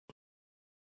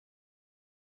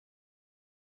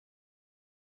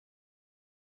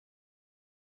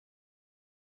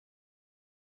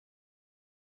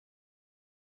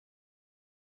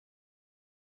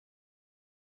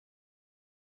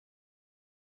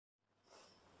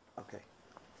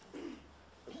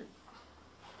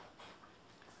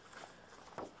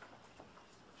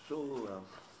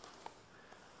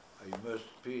must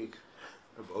speak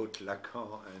about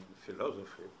Lacan and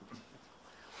philosophy.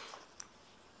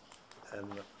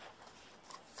 And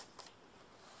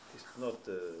it's not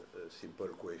a simple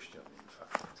question, in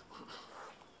fact.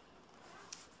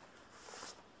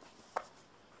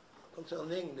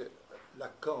 Concerning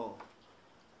Lacan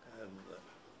and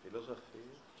philosophy,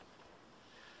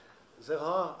 there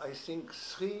are, I think,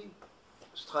 three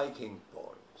striking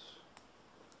points.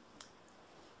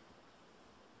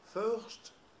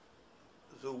 First,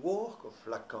 the work of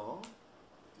Lacan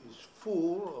is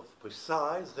full of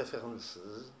precise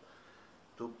references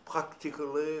to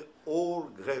practically all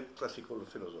great classical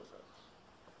philosophers: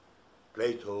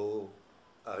 Plato,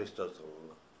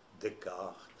 Aristotle,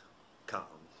 Descartes,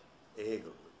 Kant,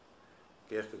 Hegel,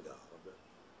 Kierkegaard,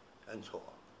 and so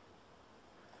on.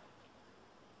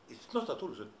 It's not at all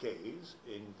the case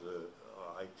in the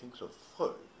writings of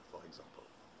Freud, for example.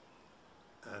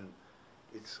 And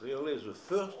it's really the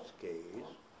first case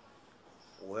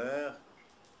where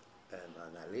an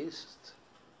analyst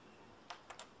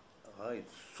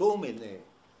writes so many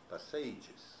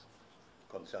passages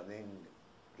concerning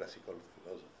classical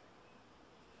philosophy.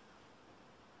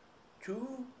 Two,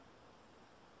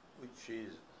 which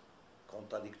is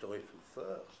contradictory to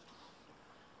first,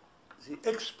 the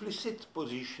explicit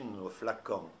position of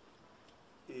Lacan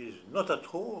is not at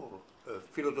all a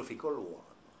philosophical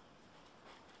one.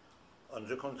 On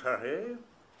the contrary,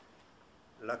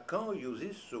 Lacan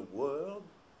uses the word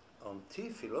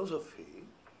anti-philosophy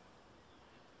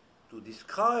to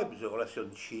describe the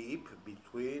relationship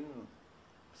between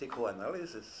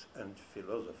psychoanalysis and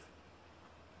philosophy.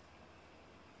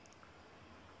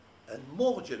 And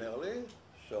more generally,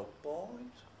 third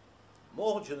point,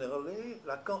 more generally,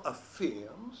 Lacan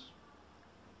affirms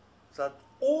that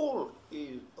all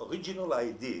his original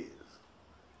ideas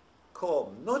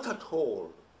come not at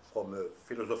all from a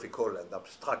philosophical and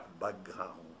abstract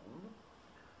background,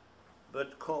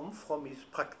 but come from his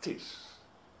practice,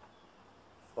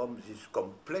 from this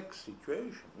complex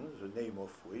situation, the name of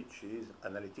which is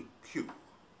analytic cure.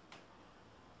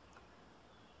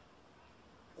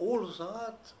 All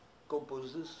that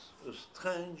composes a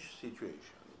strange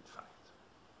situation, in fact.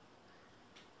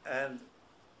 And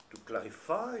to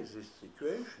clarify this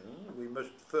situation, we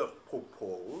must first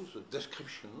propose a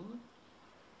description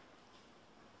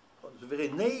of the very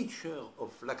nature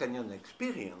of Lacanian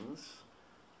experience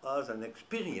as an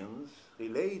experience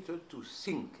related to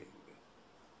thinking.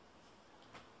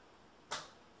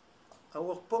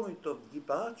 Our point of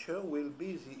departure will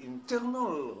be the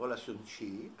internal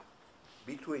relationship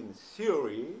between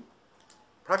theory,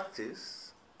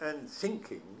 practice, and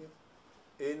thinking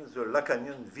in the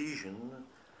Lacanian vision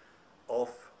of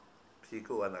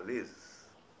psychoanalysis.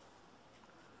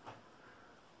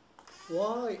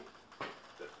 Why?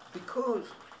 Because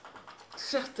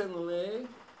certainly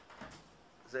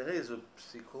there is a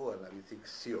psychoanalytic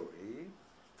theory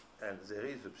and there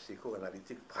is a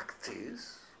psychoanalytic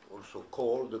practice, also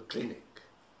called the clinic.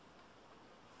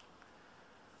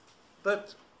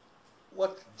 But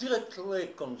what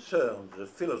directly concerns the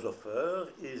philosopher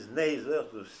is neither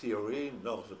the theory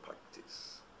nor the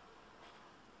practice.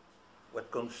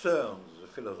 What concerns the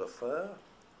philosopher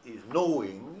is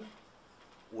knowing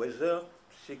whether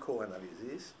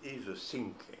psychoanalysis is a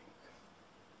thinking.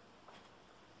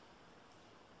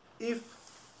 If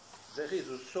there is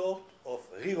a sort of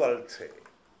rivalry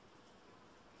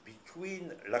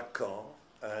between Lacan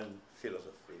and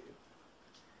philosophy,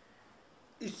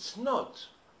 it's not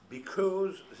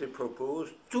because they propose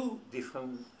two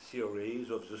different theories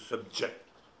of the subject,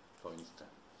 for instance.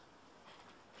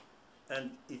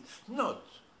 And it's not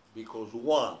because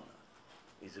one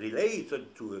is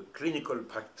related to a clinical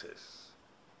practice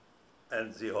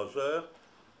and the other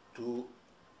to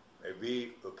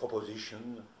maybe a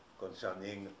proposition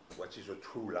concerning what is a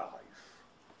true life.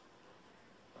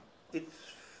 It's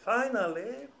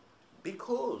finally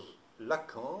because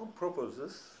Lacan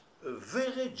proposes a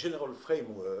very general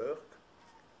framework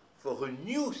for a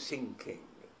new thinking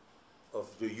of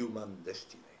the human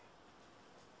destiny.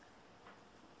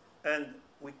 And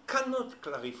we cannot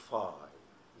clarify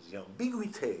the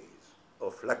ambiguities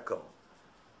of Lacan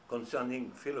concerning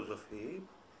philosophy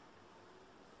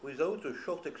without a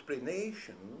short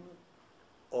explanation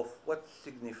of what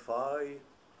signifies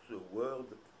the word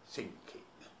thinking.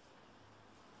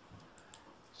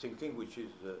 Thinking, which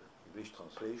is the English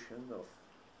translation of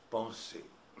pensée.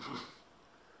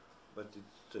 But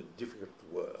it's a difficult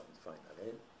word,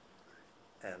 finally,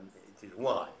 and it is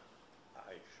why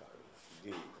I shall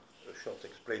give a short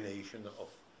explanation of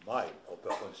my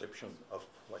proper conception of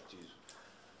what is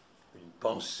une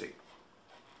pensée,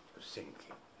 a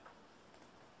thinking.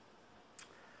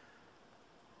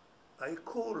 I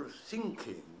call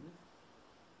thinking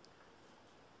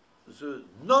the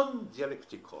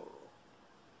non-dialectical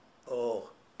or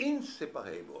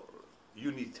inseparable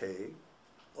unity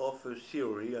of a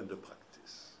theory and a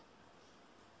practice.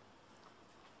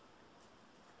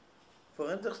 For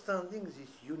understanding this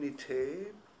unity,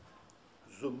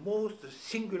 the most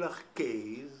singular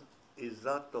case is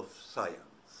that of science.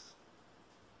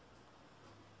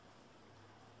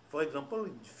 For example,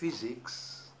 in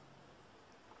physics,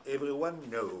 everyone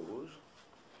knows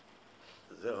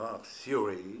there are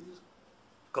theories,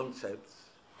 concepts,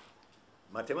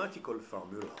 mathematical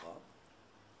formula,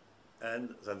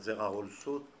 and that there are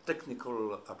also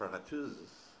technical apparatus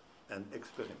and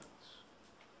experiments.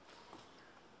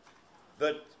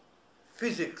 But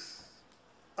physics,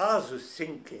 as a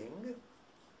thinking,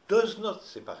 does not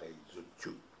separate the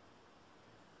two.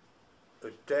 A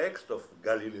text of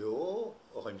Galileo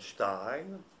or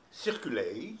Einstein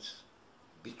circulates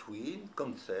between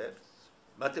concepts,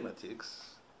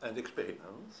 mathematics, and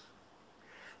experiments,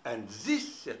 and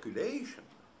this circulation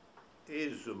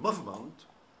is the movement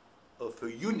of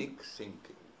a unique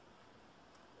thinking.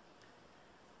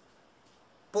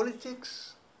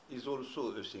 Politics is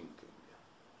also a thinking.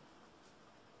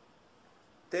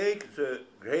 Take the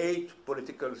great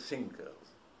political thinkers,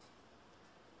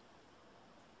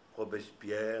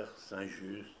 Robespierre,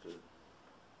 Saint-Just,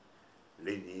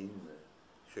 Lénine,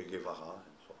 Che Guevara,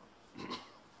 and so on.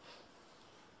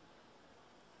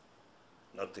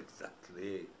 Not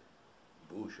exactly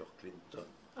Bush or Clinton,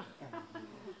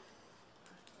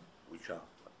 which are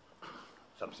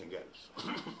something else.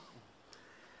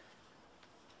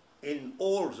 In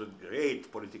all the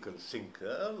great political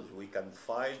thinkers, we can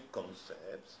find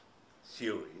concepts,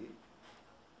 theory,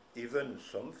 even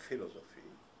some philosophy.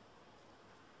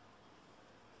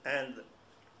 And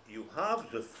you have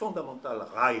the fundamental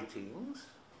writings,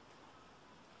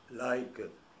 like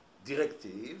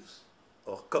directives,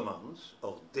 or commands,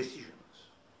 or decisions.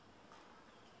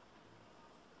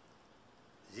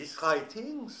 These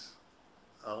writings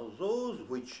are those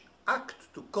which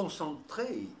act to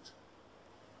concentrate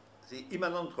the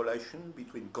immanent relation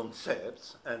between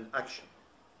concepts and action.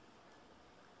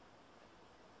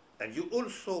 And you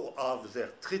also have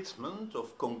their treatment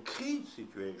of concrete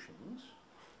situations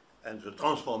and the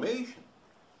transformation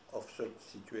of such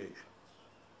situations.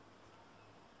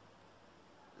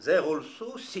 There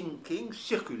also thinking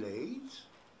circulates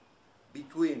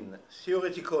between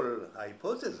theoretical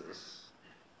hypotheses,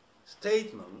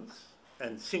 statements,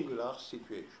 and singular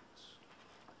situations.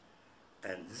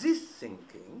 And this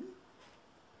thinking,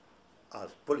 as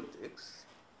politics,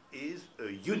 is a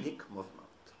unique movement.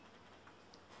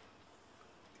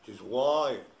 It is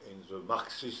why in the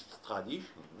Marxist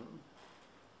tradition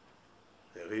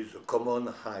there is a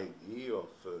common idea of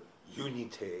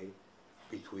unity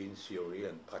between theory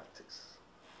and practice.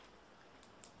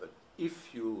 But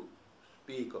if you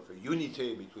speak of a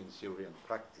unity between theory and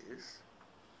practice,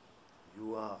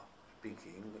 you are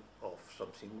speaking of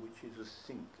something which is a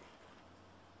thinking.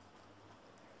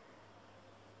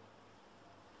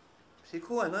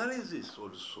 Psychoanalysis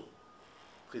also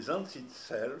presents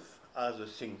itself as a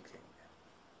thinking.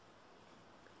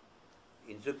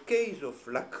 In the case of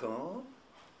Lacan,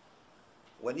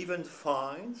 one even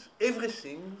finds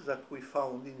everything that we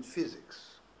found in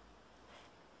physics.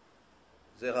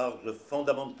 There are the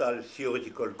fundamental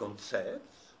theoretical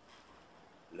concepts,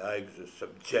 like the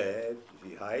subject,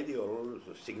 the ideal,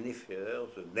 the signifier,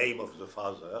 the name of the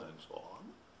father, and so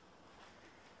on.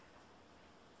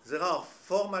 There are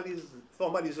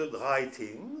formalized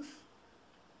writings,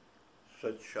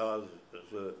 such as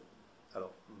the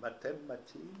Matheme,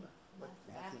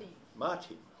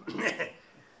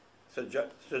 such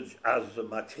as the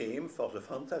Matheme for the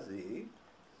fantasy,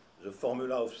 the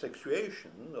formula of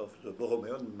sexuation of the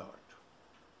Borromean knot.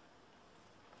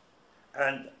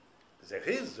 And there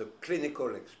is the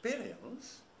clinical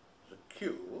experience, the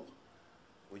cure,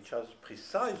 which has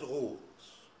precise rules.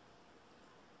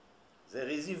 There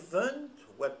is even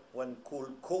what one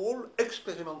could call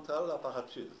experimental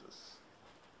apparatuses.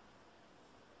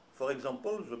 For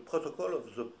example, the protocol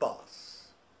of the pass,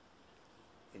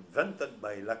 invented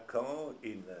by Lacan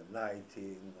in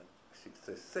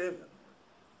 1967,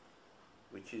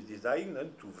 which is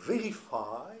designed to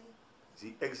verify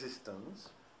the existence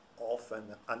of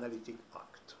an analytic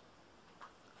act.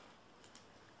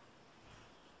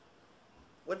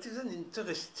 What is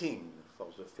interesting for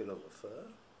the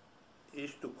philosopher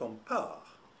is to compare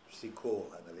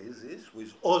psychoanalysis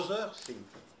with other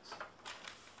thinkings,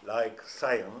 like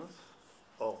science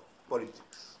or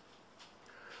politics.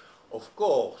 Of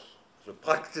course, the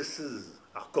practices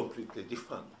are completely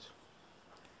different.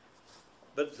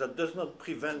 but that does not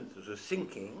prevent the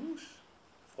thinkings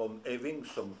from having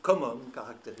some common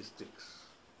characteristics.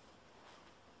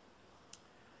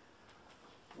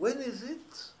 When is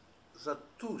it that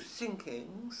two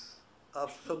thinkings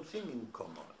have something in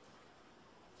common?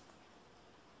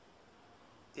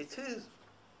 It is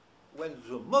when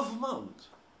the movement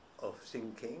of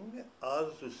thinking has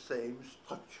the same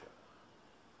structure.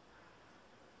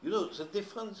 You know, the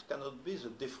difference cannot be the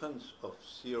difference of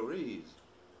theories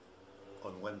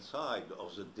on one side or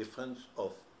the difference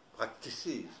of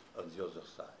practices on the other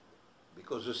side,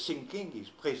 because the thinking is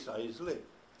precisely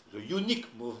the unique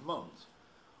movement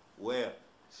where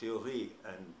theory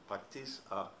and practice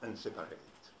are inseparable.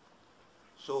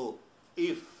 So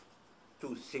if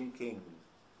two thinking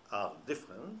are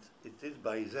different, it is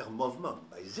by their movement,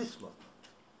 by this movement,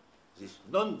 this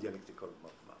non-dialectical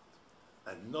movement,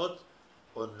 and not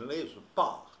only the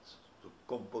parts, the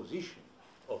composition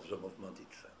of the movement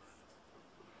itself.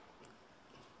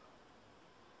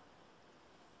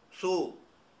 So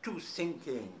two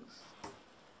thinkings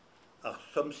are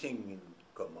something in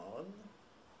common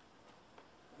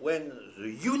when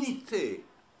the unity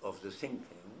of the thinking,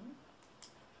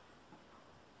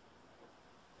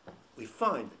 we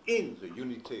find in the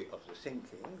unity of the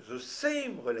thinking the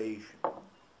same relation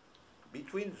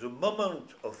between the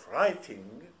moment of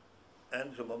writing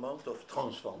and the moment of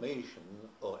transformation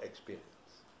or experience.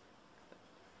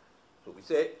 So we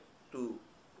say two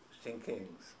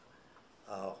thinkings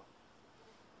have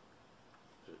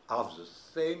the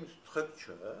same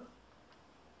structure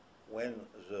when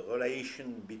the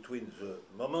relation between the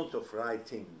moment of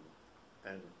writing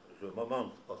and the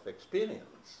moment of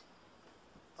experience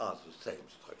are the same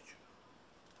structure.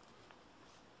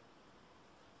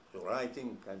 So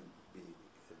writing can be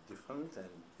different and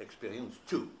experience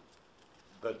too,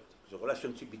 but the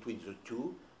relationship between the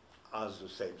two has the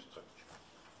same structure.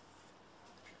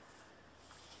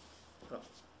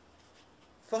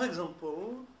 For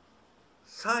example,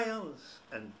 science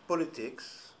and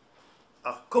politics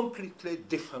are completely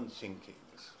different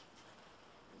thinkings.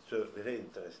 It's a very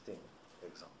interesting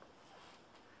example.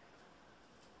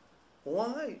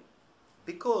 Why?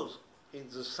 Because in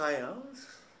the science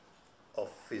of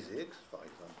physics, for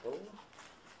example,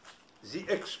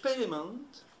 the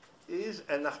experiment is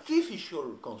an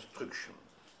artificial construction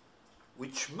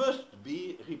which must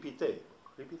be repeatable.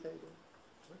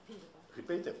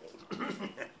 Repeatable.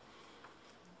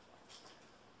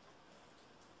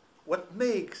 What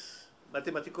makes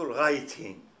mathematical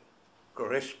writing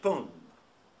correspond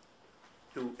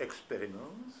to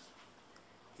experiments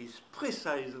is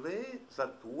precisely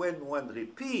that when one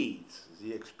repeats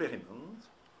the experiment,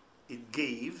 it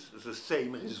gives the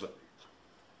same result.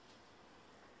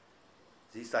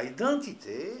 This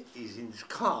identity is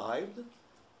inscribed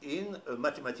in a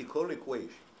mathematical equation.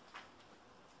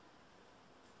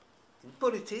 In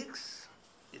politics,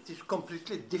 it is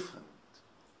completely different.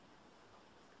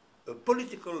 A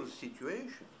political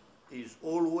situation is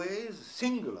always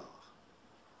singular,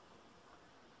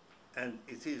 and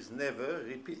it is never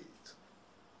repeated.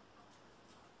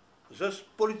 Thus,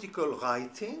 political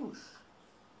writings,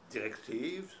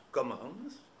 directives,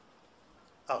 commands,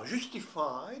 are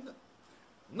justified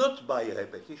not by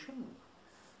repetition,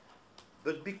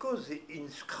 but because they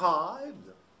inscribed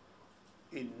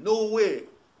in no way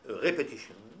a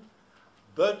repetition,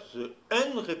 but the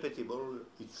unrepeatable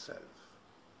itself.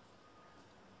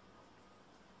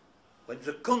 When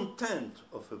the content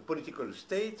of a political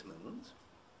statement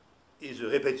is a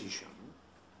repetition,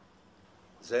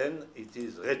 then it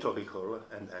is rhetorical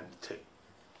and empty.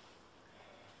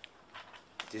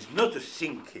 It is not a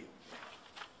thinking.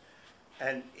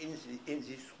 And in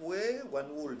this way,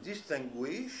 one will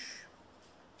distinguish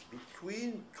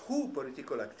between true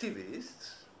political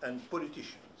activists and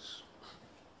politicians.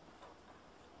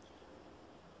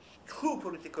 True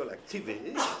political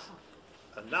activists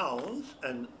announce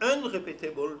an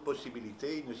unrepeatable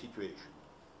possibility in a situation.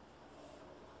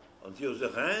 On the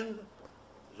other hand,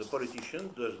 the politician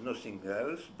does nothing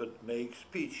else but make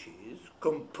speeches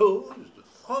composed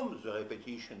from the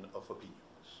repetition of opinions.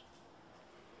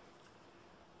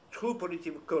 True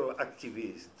political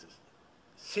activists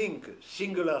think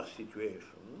singular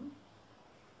situation,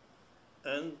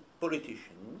 and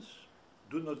politicians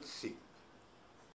do not think.